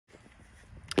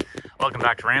Welcome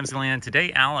back to RamZland.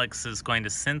 Today Alex is going to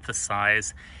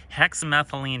synthesize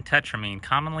hexamethylene tetramine,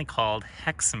 commonly called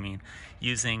hexamine,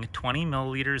 using 20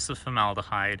 milliliters of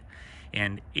formaldehyde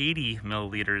and 80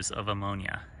 milliliters of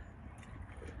ammonia.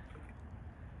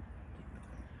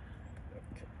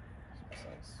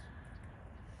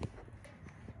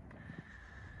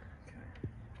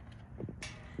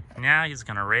 Now he's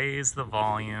going to raise the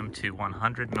volume to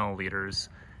 100 milliliters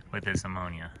with his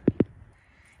ammonia.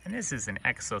 And this is an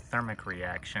exothermic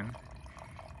reaction.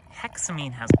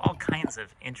 Hexamine has all kinds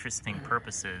of interesting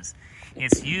purposes.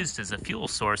 It's used as a fuel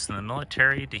source in the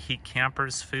military to heat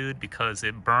campers' food because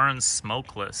it burns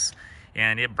smokeless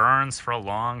and it burns for a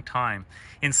long time.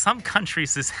 In some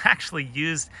countries, it's actually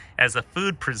used as a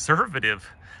food preservative.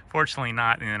 Fortunately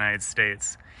not in the United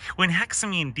States. When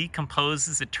hexamine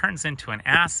decomposes, it turns into an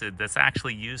acid that's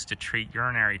actually used to treat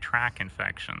urinary tract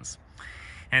infections.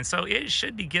 And so it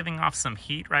should be giving off some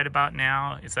heat right about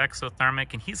now. It's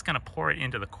exothermic, and he's going to pour it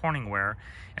into the Corningware,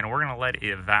 and we're going to let it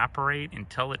evaporate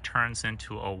until it turns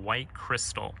into a white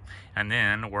crystal. And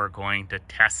then we're going to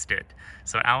test it.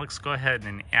 So Alex, go ahead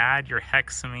and add your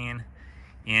hexamine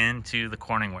into the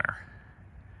Corningware.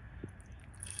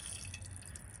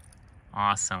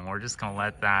 Awesome. We're just going to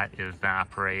let that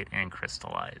evaporate and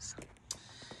crystallize.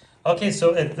 Okay,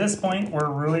 so at this point,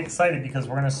 we're really excited because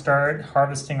we're going to start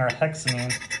harvesting our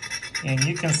hexamine. And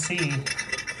you can see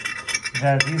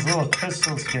that these little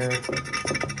crystals here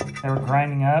that we're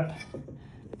grinding up,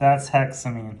 that's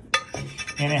hexamine.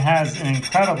 And it has an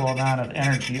incredible amount of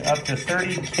energy, up to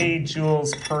 30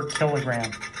 kJ per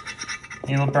kilogram.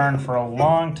 It'll burn for a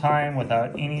long time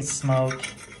without any smoke.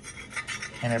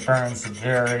 And it burns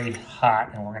very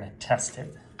hot, and we're going to test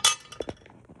it.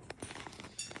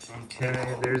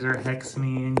 Okay, there's our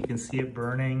hexamine. You can see it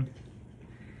burning.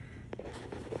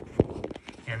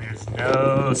 And there's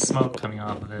no smoke coming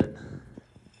off of it.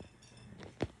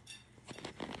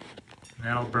 And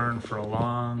that'll burn for a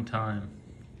long time.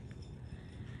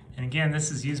 And again, this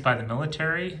is used by the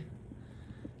military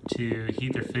to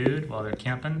heat their food while they're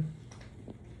camping.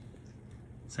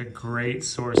 It's a great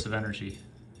source of energy.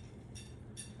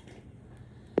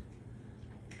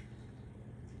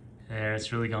 There,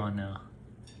 it's really going now.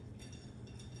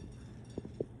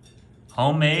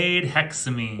 Homemade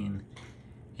hexamine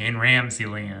in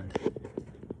RamZland.